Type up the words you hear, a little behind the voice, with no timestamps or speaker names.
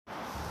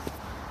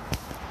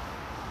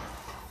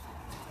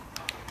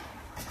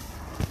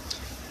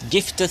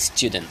Gifted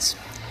students.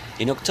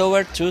 In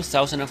October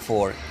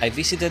 2004, I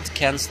visited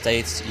Kent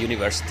State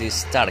University's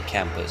Star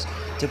Campus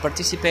to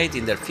participate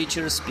in their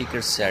featured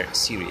speaker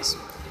series.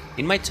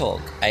 In my talk,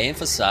 I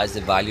emphasized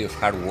the value of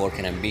hard work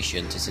and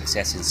ambition to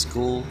success in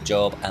school,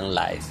 job, and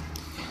life.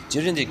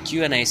 During the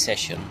Q&A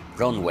session,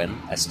 Bronwen,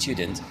 a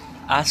student,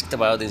 asked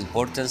about the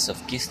importance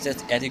of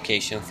gifted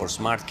education for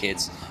smart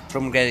kids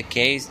from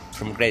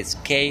grades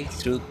K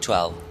through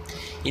 12.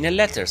 In a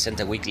letter sent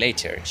a week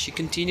later, she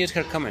continued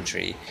her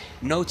commentary,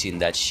 noting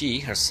that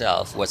she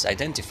herself was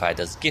identified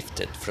as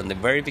gifted from the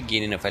very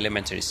beginning of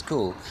elementary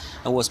school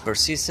and was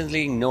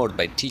persistently ignored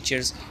by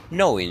teachers,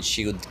 knowing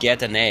she would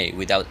get an A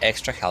without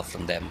extra help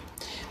from them.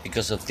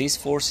 Because of these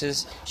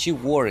forces, she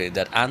worried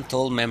that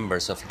untold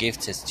members of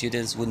gifted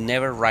students would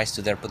never rise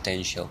to their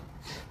potential.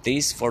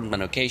 This formed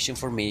an occasion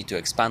for me to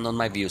expand on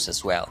my views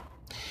as well.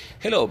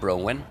 Hello,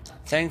 Bronwen.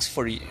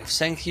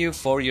 Thank you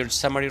for your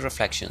summary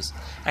reflections.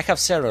 I have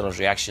several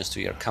reactions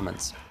to your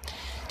comments.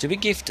 To be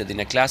gifted in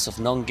a class of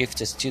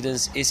non-gifted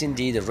students is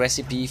indeed a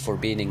recipe for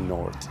being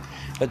ignored.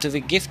 But to be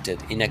gifted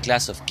in a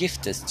class of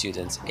gifted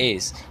students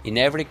is, in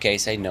every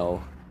case I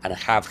know and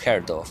have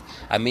heard of,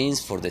 a means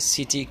for the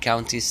city,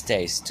 county,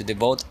 states to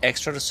devote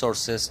extra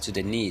resources to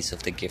the needs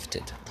of the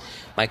gifted.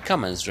 My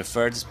comments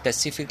referred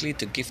specifically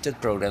to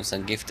gifted programs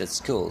and gifted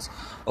schools,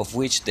 of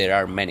which there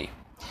are many.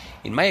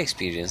 In my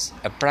experience,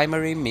 a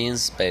primary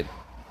means by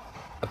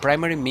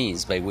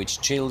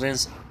which children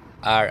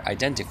are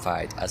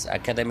identified as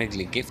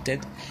academically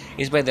gifted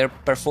is by their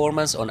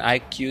performance on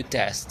IQ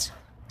tests,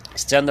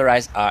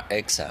 standardized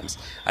exams,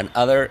 and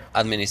other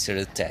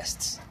administered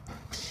tests.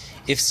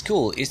 If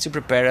school is to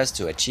prepare us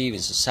to achieve in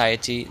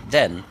society,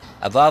 then,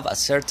 above a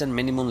certain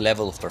minimum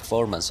level of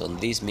performance on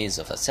these means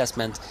of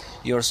assessment,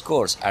 your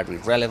scores are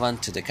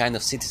irrelevant to the kind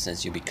of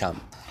citizens you become.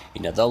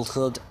 In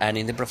adulthood and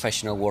in the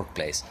professional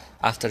workplace,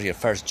 after your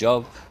first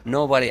job,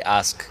 nobody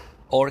asks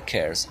or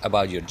cares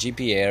about your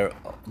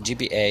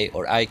GPA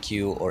or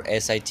IQ or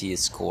SAT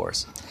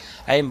scores.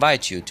 I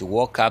invite you to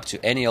walk up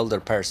to any older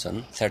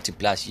person, 30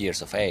 plus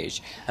years of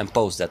age, and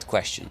pose that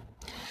question.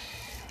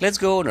 Let's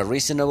go on a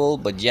reasonable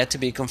but yet to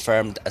be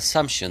confirmed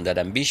assumption that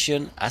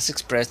ambition, as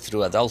expressed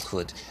through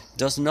adulthood,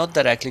 does not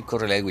directly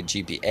correlate with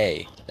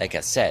GPA. Like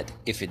I said,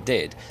 if it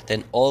did,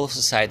 then all of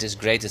society's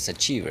greatest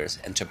achievers,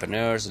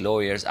 entrepreneurs,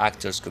 lawyers,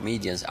 actors,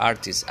 comedians,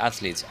 artists,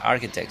 athletes,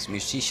 architects,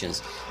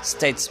 musicians,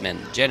 statesmen,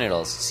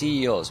 generals,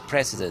 CEOs,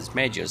 presidents,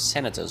 majors,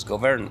 senators,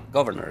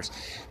 governors,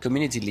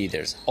 community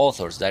leaders,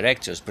 authors,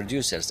 directors,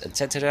 producers,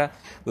 etc.,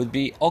 would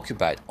be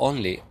occupied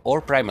only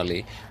or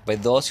primarily by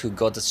those who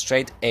got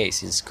straight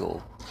A's in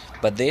school.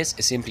 But this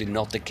is simply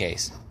not the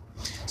case.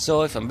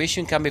 So if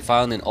ambition can be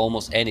found in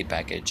almost any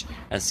package,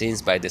 and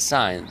since by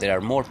design there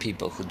are more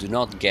people who do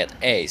not get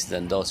A's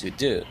than those who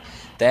do,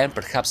 then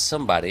perhaps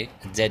somebody,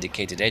 a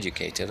dedicated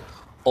educator,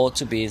 ought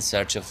to be in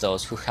search of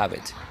those who have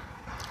it.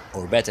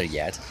 Or better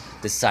yet,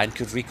 design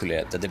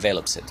curricula that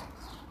develops it.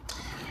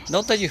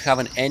 Not that you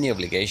haven't any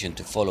obligation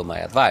to follow my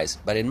advice,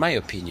 but in my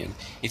opinion,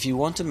 if you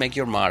want to make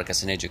your mark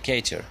as an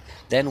educator,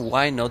 then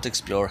why not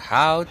explore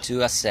how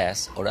to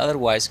assess or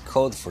otherwise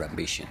code for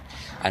ambition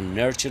and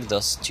nurture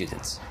those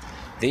students?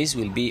 This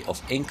will be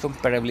of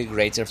incomparably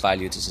greater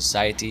value to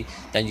society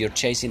than your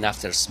chasing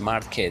after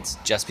smart kids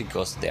just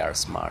because they are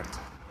smart.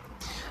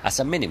 As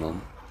a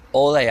minimum,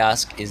 all I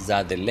ask is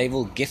that the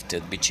label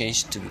gifted be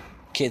changed to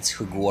kids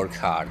who work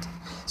hard,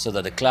 so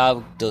that the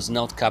club does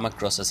not come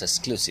across as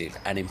exclusive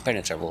and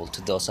impenetrable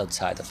to those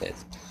outside of it.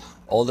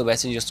 All the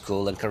best in your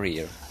school and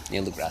career.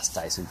 Neil deGrasse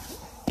Tyson.